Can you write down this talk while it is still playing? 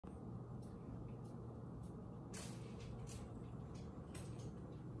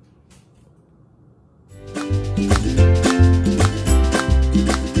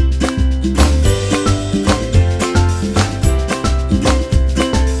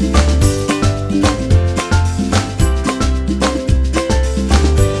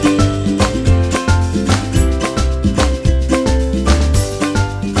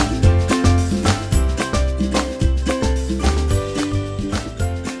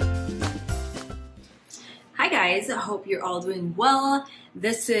guys, I hope you're all doing well.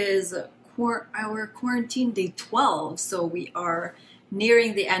 This is our quarantine day 12, so we are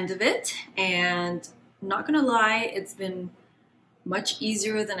nearing the end of it, and I'm not gonna lie, it's been much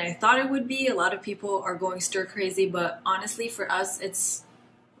easier than I thought it would be. A lot of people are going stir crazy, but honestly for us it's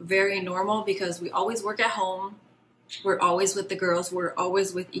very normal because we always work at home, we're always with the girls, we're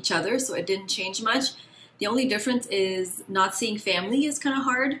always with each other, so it didn't change much. The only difference is not seeing family is kind of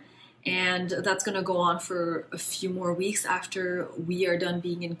hard, and that's going to go on for a few more weeks after we are done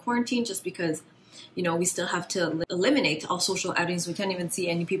being in quarantine, just because, you know, we still have to eliminate all social outings. We can't even see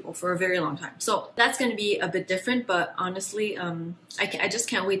any people for a very long time. So that's going to be a bit different, but honestly, I just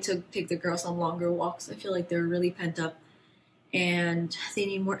can't wait to take the girls on longer walks. I feel like they're really pent up and they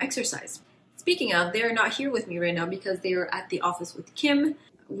need more exercise. Speaking of, they're not here with me right now because they are at the office with Kim.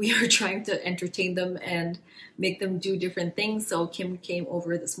 We are trying to entertain them and make them do different things. So Kim came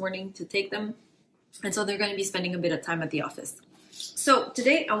over this morning to take them. And so they're going to be spending a bit of time at the office. So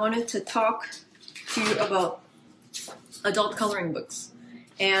today I wanted to talk to you about adult coloring books.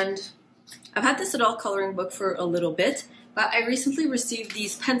 And I've had this adult coloring book for a little bit, but I recently received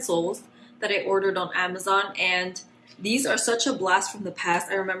these pencils that I ordered on Amazon, and these are such a blast from the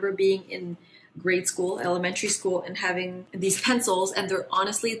past. I remember being in grade school, elementary school, and having these pencils, and they're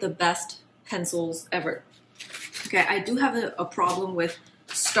honestly the best pencils ever. Okay, I do have a problem with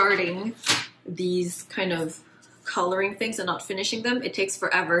starting these kind of coloring things and not finishing them. It takes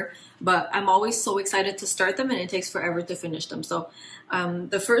forever, but I'm always so excited to start them, and it takes forever to finish them. So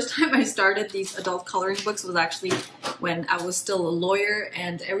the first time I started these adult coloring books was actually when I was still a lawyer,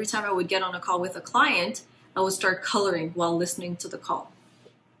 and every time I would get on a call with a client, I would start coloring while listening to the call.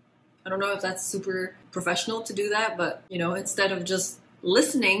 I don't know if that's super professional to do that, but you know, instead of just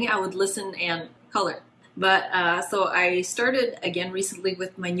listening, I would listen and color. But so I started again recently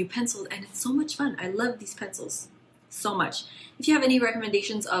with my new pencil, and it's so much fun. I love these pencils so much. If you have any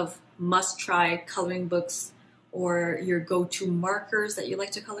recommendations of must-try coloring books or your go-to markers that you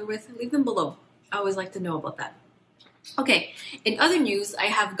like to color with, leave them below. I always like to know about that. Okay, in other news, I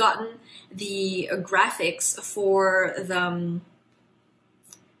have gotten the graphics for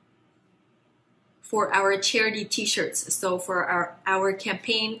our charity t-shirts. So for our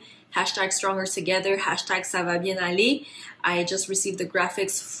campaign, #StrongerTogether, #Ça va bien aller, I just received the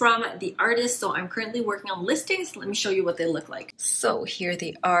graphics from the artist, so I'm currently working on listings. Let me show you what they look like. So here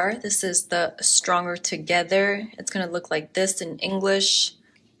they are. This is the Stronger Together. It's gonna look like this in English.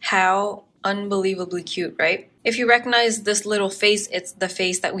 How unbelievably cute, right? If you recognize this little face, it's the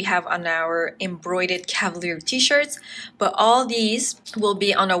face that we have on our embroidered Cavalier t-shirts, but all these will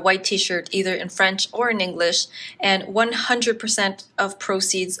be on a white t-shirt, either in French or in English, and 100% of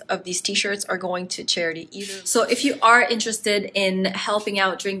proceeds of these t-shirts are going to charity either. So if you are interested in helping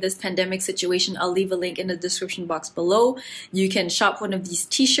out during this pandemic situation, I'll leave a link in the description box below. You can shop one of these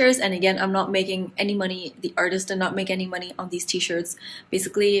t-shirts, and again, I'm not making any money, the artist did not make any money on these t-shirts.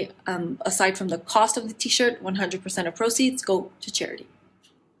 Basically, aside from the cost of the t-shirt, 100% of proceeds go to charity.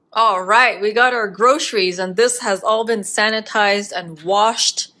 All right, we got our groceries, and this has all been sanitized and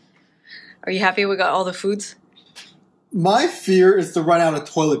washed. Are you happy we got all the foods? My fear is to run out of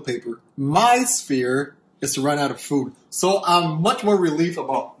toilet paper. My fear is to run out of food. So I'm much more relieved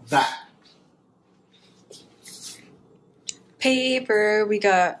about that. Paper, we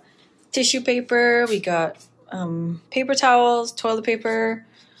got tissue paper, we got paper towels, toilet paper,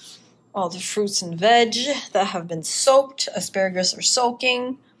 all the fruits and veg that have been soaked. Asparagus are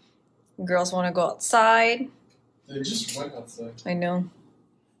soaking. Girls want to go outside. They just went outside. I know.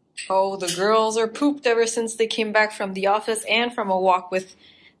 Oh, the girls are pooped ever since they came back from the office and from a walk with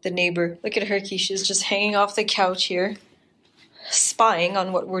the neighbor. Look at Herky. She's just hanging off the couch here, spying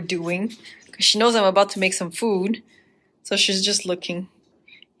on what we're doing, because she knows I'm about to make some food. So she's just looking.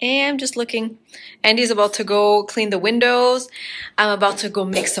 And I'm just looking. Andy's about to go clean the windows. I'm about to go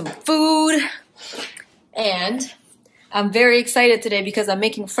make some food. And I'm very excited today because I'm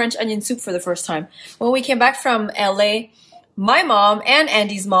making French onion soup for the first time. When we came back from LA, my mom and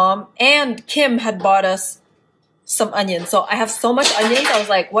Andy's mom and Kim had bought us some onions. So I have so much onions. I was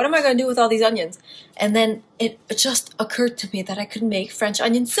like, what am I going to do with all these onions? And then it just occurred to me that I could make French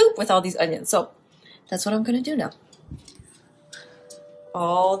onion soup with all these onions. So that's what I'm going to do now.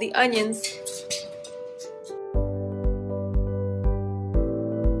 All the onions.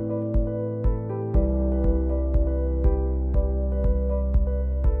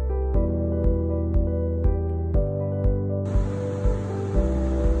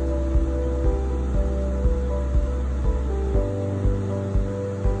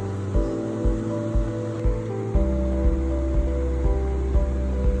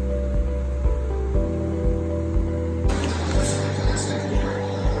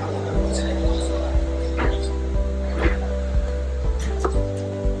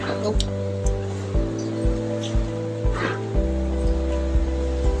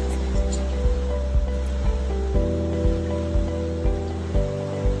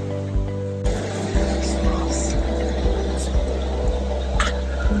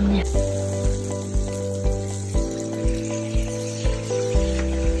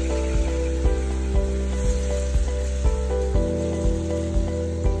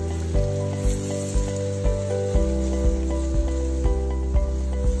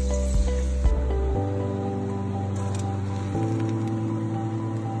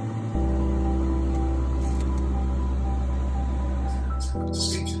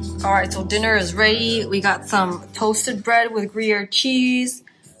 Alright, so dinner is ready. We got some toasted bread with Gruyere cheese,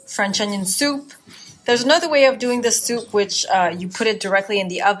 French onion soup. There's another way of doing this soup, which you put it directly in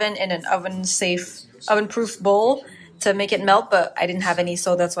the oven in an oven-proof bowl to make it melt, but I didn't have any,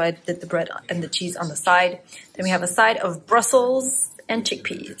 so that's why I did the bread and the cheese on the side. Then we have a side of Brussels and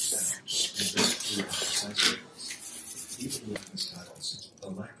chickpeas.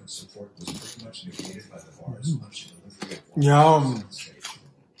 Yum.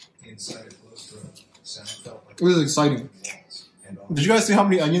 This is exciting. Did you guys see how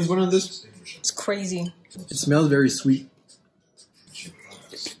many onions went in this? It's crazy. It smells very sweet.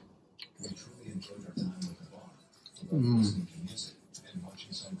 Mm.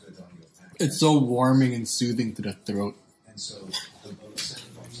 It's so warming and soothing to the throat.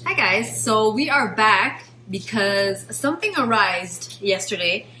 Hi guys, so we are back because something arose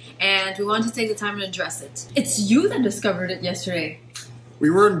yesterday and we wanted to take the time to address it. It's you that discovered it yesterday. We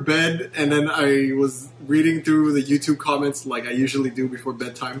were in bed and then I was reading through the YouTube comments like I usually do before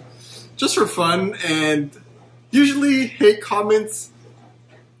bedtime, just for fun, and usually hate comments,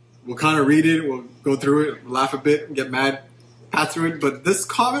 we'll kind of read it, we'll go through it, laugh a bit, get mad, pass through it, but this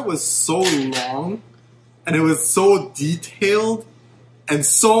comment was so long and it was so detailed and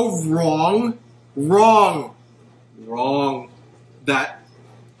so wrong, that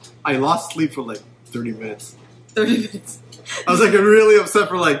I lost sleep for like 30 minutes. 30 minutes. I was like really upset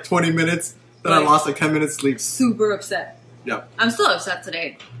for like 20 minutes. Then I lost like 10 minutes sleep. Super upset. Yeah. I'm still upset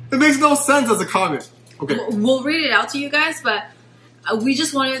today. It makes no sense as a comment. Okay. We'll read it out to you guys, but we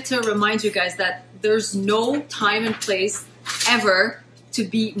just wanted to remind you guys that there's no time and place ever to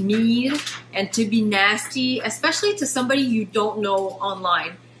be mean and to be nasty, especially to somebody you don't know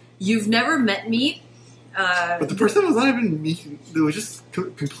online. You've never met me. But the person was not even mean. They were just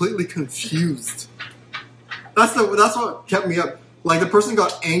completely confused. That's what kept me up. Like the person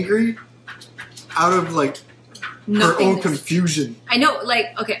got angry out of like her own confusion. I know.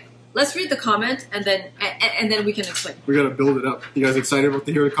 Like, okay, let's read the comment and then we can explain. We gotta build it up. You guys excited about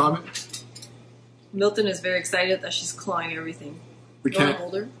to hear the comment? Milton is very excited that she's clawing everything. We can't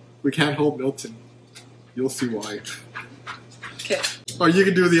hold her. We can't hold Milton. You'll see why. Okay. Or you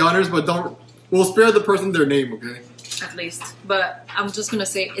can do the honors, but don't. We'll spare the person their name, okay? At least. But I'm just gonna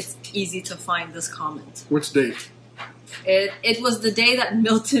say it's easy to find this comment. Which date? It was the day that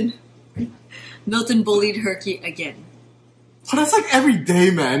Milton bullied Herky again. Oh, that's like every day,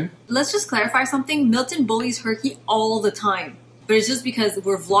 man. Let's just clarify something. Milton bullies Herky all the time. But it's just because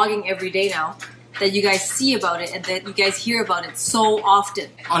we're vlogging every day now that you guys see about it and that you guys hear about it so often.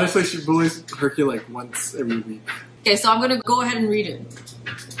 Honestly, she bullies Herky like once every week. Okay, so I'm gonna go ahead and read it.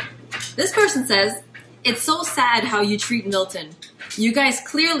 This person says, "It's so sad how you treat Milton. You guys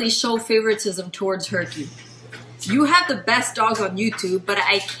clearly show favoritism towards Herky. You have the best dog on YouTube, but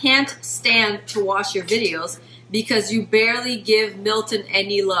I can't stand to watch your videos because you barely give Milton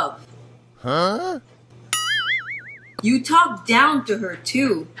any love. Huh? You talk down to her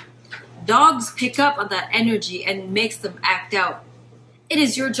too. Dogs pick up on that energy and makes them act out. It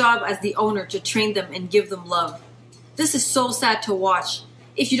is your job as the owner to train them and give them love. This is so sad to watch.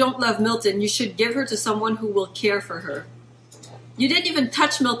 If you don't love Milton, you should give her to someone who will care for her. You didn't even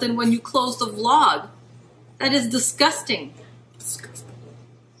touch Milton when you closed the vlog. That is disgusting." Disgusting.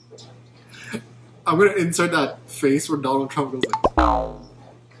 I'm gonna insert that face where Donald Trump goes like.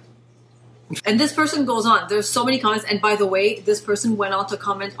 And this person goes on. There's so many comments, and by the way, this person went on to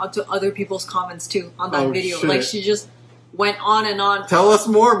comment onto other people's comments too on that video. Shit. Like she just went on and on. Tell us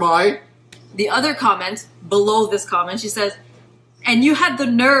more, Mai. The other comment below this comment, she says, "And you had the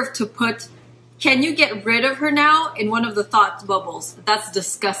nerve to put, 'Can you get rid of her now?' in one of the thought bubbles. That's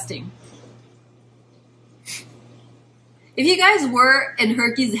disgusting." If you guys were in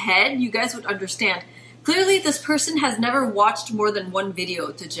Herky's head, you guys would understand. Clearly, this person has never watched more than one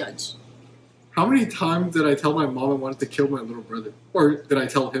video to judge. How many times did I tell my mom I wanted to kill my little brother? Or did I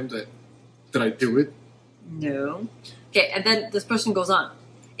tell him that? Did I do it? No. Okay, and then this person goes on.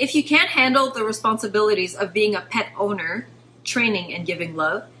 "If you can't handle the responsibilities of being a pet owner, training and giving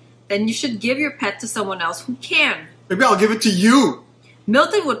love, then you should give your pet to someone else who can. Maybe I'll give it to you.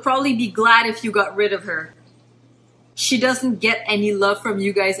 Milton would probably be glad if you got rid of her. She doesn't get any love from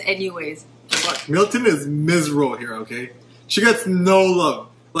you guys anyways." Look, Milton is miserable here, okay? She gets no love.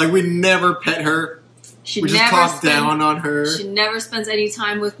 Like, we never pet her. We just talk down on her. She never spends any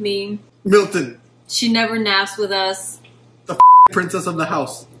time with me. Milton. She never naps with us. The princess of the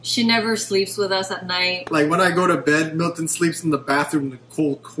house. She never sleeps with us at night. Like, when I go to bed, Milton sleeps in the bathroom in the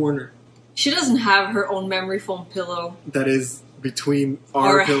cold corner. She doesn't have her own memory foam pillow. That is between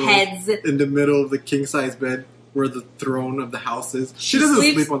our pillows heads. in the middle of the king-size bed. where the throne of the house is. She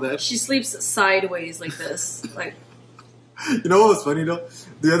doesn't sleep on that. She sleeps sideways like this. Like, you know what was funny though?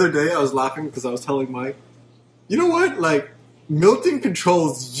 The other day I was laughing because I was telling Mike, you know what? Like, Milton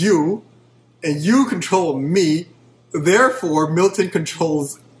controls you, and you control me. Therefore, Milton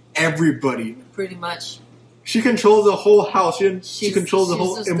controls everybody. Pretty much. She controls the whole house. She controls the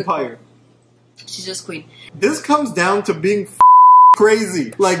whole empire. She's just queen. This comes down to being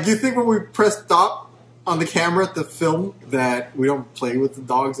crazy. Like, you think when we press stop on the camera to film that we don't play with the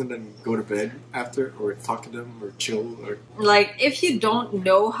dogs and then go to bed after, or talk to them, or chill, or... Like, if you don't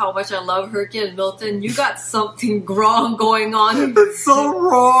know how much I love Herky and Milton, you got something wrong going on. It's so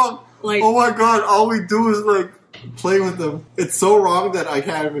wrong! Like, oh my god, all we do is, like, play with them. It's so wrong that I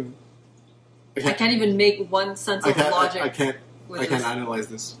can't even... I can't even make one sense of logic. I can't analyze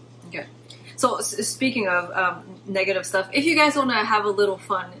this. Okay. So, speaking of negative stuff, if you guys want to have a little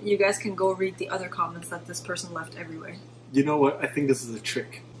fun, you guys can go read the other comments that this person left everywhere. You know what? I think this is a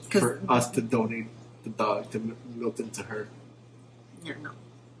trick for us to donate the dog to Milton to her. Yeah, no.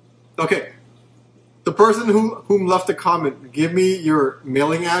 Okay. The person whom left a comment, give me your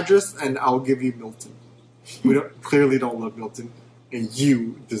mailing address and I'll give you Milton. We clearly don't love Milton, and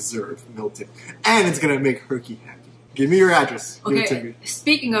you deserve Milton. And it's going to make Herky happy. Give me your address. Okay,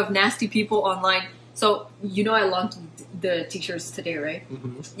 speaking of nasty people online, so you know I launched the t-shirts today, right?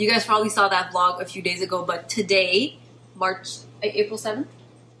 Mm-hmm. You guys probably saw that vlog a few days ago, but today, April 7th?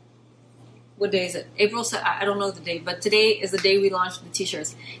 What day is it? April 7th, I don't know the date, but today is the day we launched the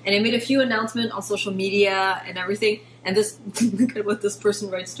t-shirts. And I made a few announcements on social media and everything, and this, look at what this person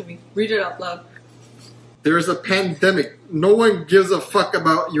writes to me. Read it out loud. There's a pandemic. No one gives a fuck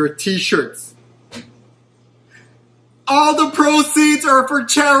about your t-shirts. All the proceeds are for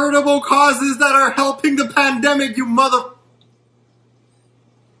charitable causes that are helping the pandemic, you mother...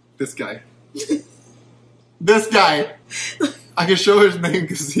 This guy. This guy. I can show his name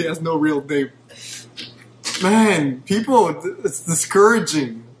because he has no real name. Man, people, it's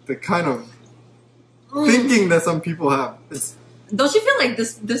discouraging, the kind of thinking that some people have. Don't you feel like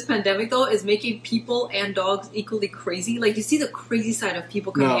this pandemic, though, is making people and dogs equally crazy? Like, you see the crazy side of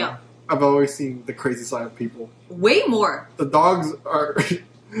people coming out. I've always seen the crazy side of people. Way more. The dogs are...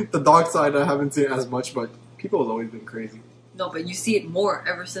 the dog side I haven't seen as much, but people have always been crazy. No, but you see it more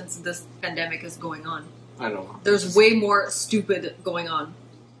ever since this pandemic is going on. I don't know. There's way more stupid going on.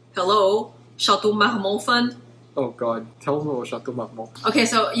 Hello? Chateau Marmont Fund? Oh god, tell me about Chateau Marmont. Okay,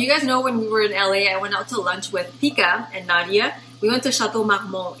 so you guys know when we were in LA, I went out to lunch with Pika and Nadia. We went to Chateau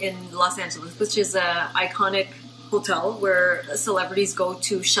Marmont in Los Angeles, which is an iconic hotel where celebrities go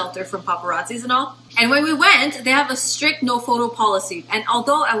to shelter from paparazzis and all. And when we went, they have a strict no photo policy. And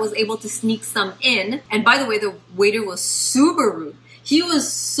although I was able to sneak some in, and by the way, the waiter was super rude. He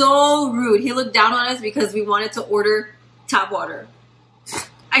was so rude. He looked down on us because we wanted to order tap water.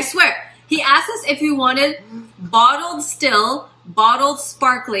 I swear. He asked us if we wanted bottled still, bottled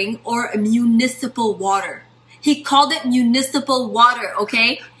sparkling, or municipal water. He called it municipal water,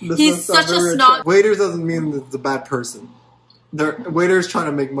 okay? He's such a snob. Waiters doesn't mean the bad person. Waiters trying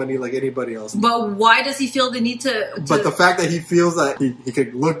to make money like anybody else. But why does he feel the need to... But the fact that he feels that he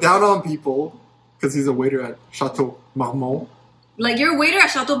could look down on people because he's a waiter at Chateau Marmont. Like, you're a waiter at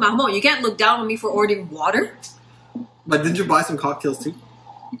Chateau Marmont. You can't look down on me for ordering water. But didn't you buy some cocktails too?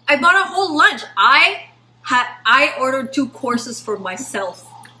 I bought a whole lunch. I ordered 2 courses for myself.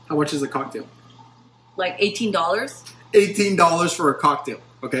 How much is a cocktail? Like $18. $18 for a cocktail.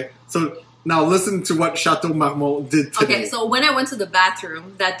 Okay, so now listen to what Chateau Marmont did today. Okay, so when I went to the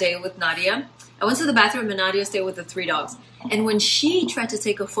bathroom that day with Nadia, I went to the bathroom and Nadia stayed with the 3 dogs. And when she tried to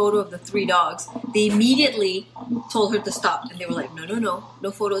take a photo of the 3 dogs, they immediately told her to stop. And they were like,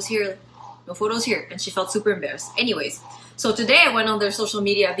 no photos here. No photos here. And she felt super embarrassed. Anyways, so today I went on their social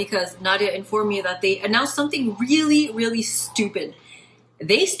media because Nadia informed me that they announced something really, really stupid.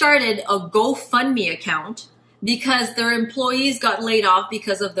 They started a GoFundMe account because their employees got laid off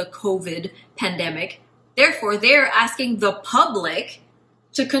because of the COVID pandemic. Therefore, they're asking the public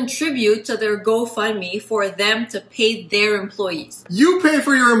to contribute to their GoFundMe for them to pay their employees. You pay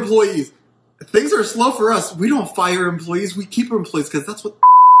for your employees. Things are slow for us. We don't fire employees. We keep our employees because that's what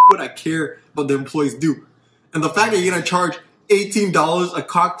I care about the employees do. And the fact that you're going to charge $18 a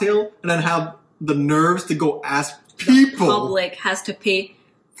cocktail and then have the nerves to go ask people. The public has to pay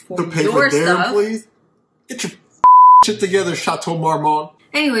for their stuff. employees. Get your shit together, Chateau Marmont.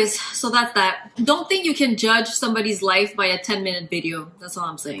 Anyways, so that's that. Don't think you can judge somebody's life by a 10-minute video. That's all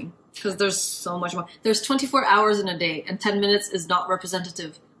I'm saying. Because there's so much more. There's 24 hours in a day, and 10 minutes is not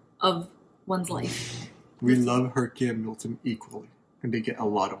representative of one's life. We love Herky and Milton equally, and they get a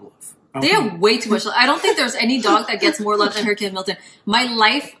lot of love. They have way too much love. I don't think there's any dog that gets more love than Herky and Milton. My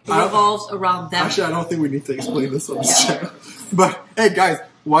life revolves around them. Actually, I don't think we need to explain this on this channel. But hey, guys,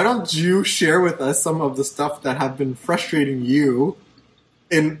 why don't you share with us some of the stuff that have been frustrating you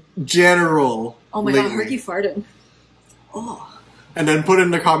in general? Oh my god, Herky farted. Oh. And then put it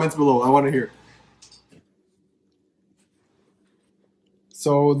in the comments below. I want to hear.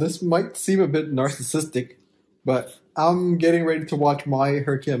 So this might seem a bit narcissistic, but I'm getting ready to watch my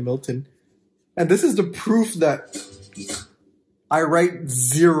Herky and Milton. And this is the proof that I write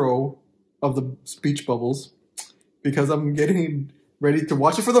 0 of the speech bubbles because I'm getting ready to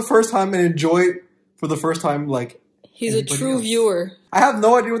watch it for the first time and enjoy it for the first time like he's a true viewer. I have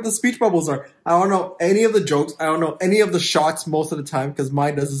no idea what the speech bubbles are. I don't know any of the jokes. I don't know any of the shots most of the time because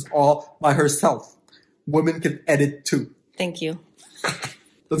mine does this all by herself. Women can edit too. Thank you.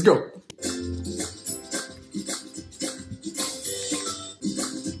 Let's go.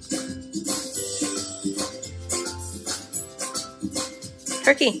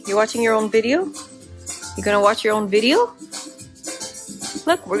 Herky, you watching your own video? You gonna watch your own video?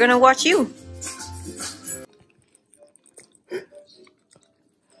 Look, we're gonna watch you.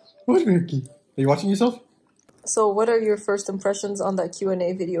 What, Herky? Are you watching yourself? So what are your first impressions on that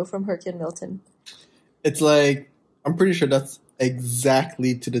Q&A video from Herky and Milton? It's like, I'm pretty sure that's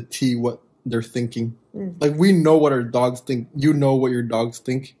exactly to the T what they're thinking. Like, we know what our dogs think. You know what your dogs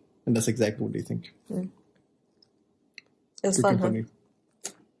think. And that's exactly what they think. It was fun,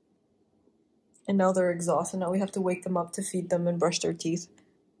 huh? And now they're exhausted. Now we have to wake them up to feed them and brush their teeth.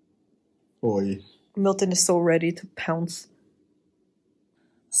 Boy. Milton is so ready to pounce.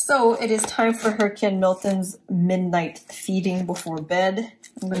 So it is time for Herky and Milton's midnight feeding before bed.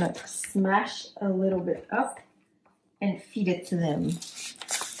 I'm gonna smash a little bit up and feed it to them.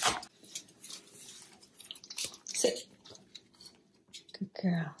 Sit. Good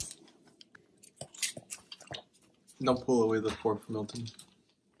girl. Don't pull away the fork from Milton.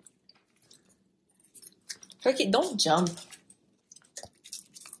 Herky, don't jump.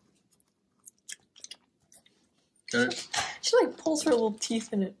 Okay. She like pulls her little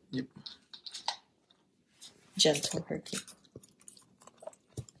teeth in it. Yep. Gentle Herky.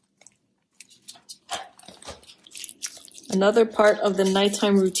 Another part of the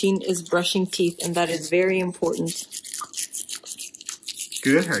nighttime routine is brushing teeth, and that is very important.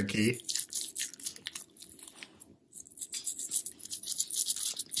 Good, Herky.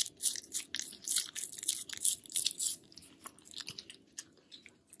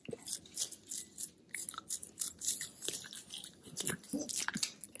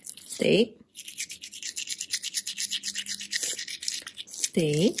 Stay.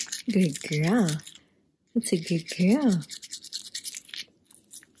 Stay. Good girl. That's a good girl.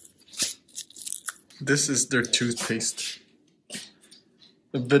 This is their toothpaste.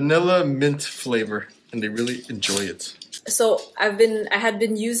 The vanilla mint flavor, and they really enjoy it. So I had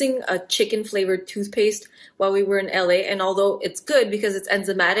been using a chicken flavored toothpaste while we were in LA, and although it's good because it's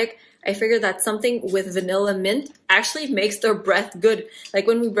enzymatic, I figured that something with vanilla mint actually makes their breath good. Like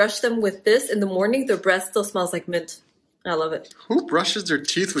when we brush them with this in the morning, their breath still smells like mint. I love it. Who brushes their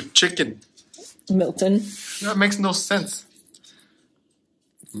teeth with chicken? Milton. That makes no sense.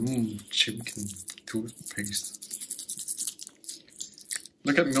 Chicken toothpaste.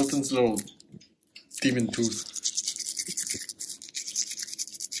 Look at Milton's little demon tooth.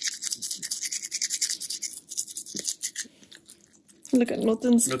 Look at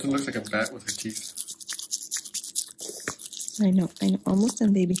Milton's. Milton looks like a bat with her teeth. I know. Almost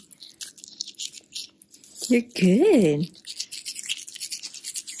done, baby. You're good.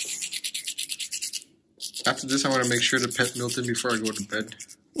 After this, I want to make sure to pet Milton before I go to bed.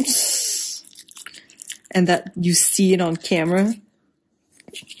 And that you see it on camera.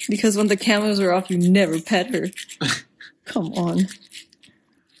 Because when the cameras are off, you never pet her. Come on.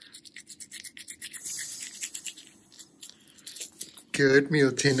 Good,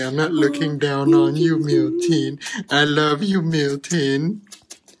 Milton. I'm not looking down on you, Milton. I love you, Milton.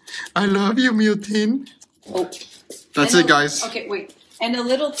 I love you, Milton. Oh. That's it, guys. Okay, wait. And a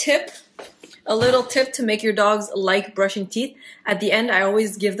little tip to make your dogs like brushing teeth. At the end, I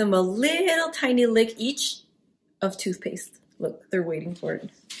always give them a little tiny lick each of toothpaste. Look, they're waiting for it.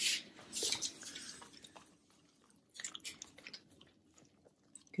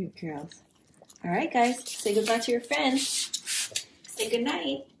 Good girls. All right, guys. Say goodbye to your friends. Say good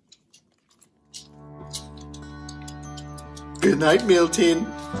night. Good night, Milton.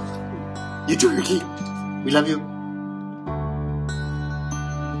 You too, Herky. We love you.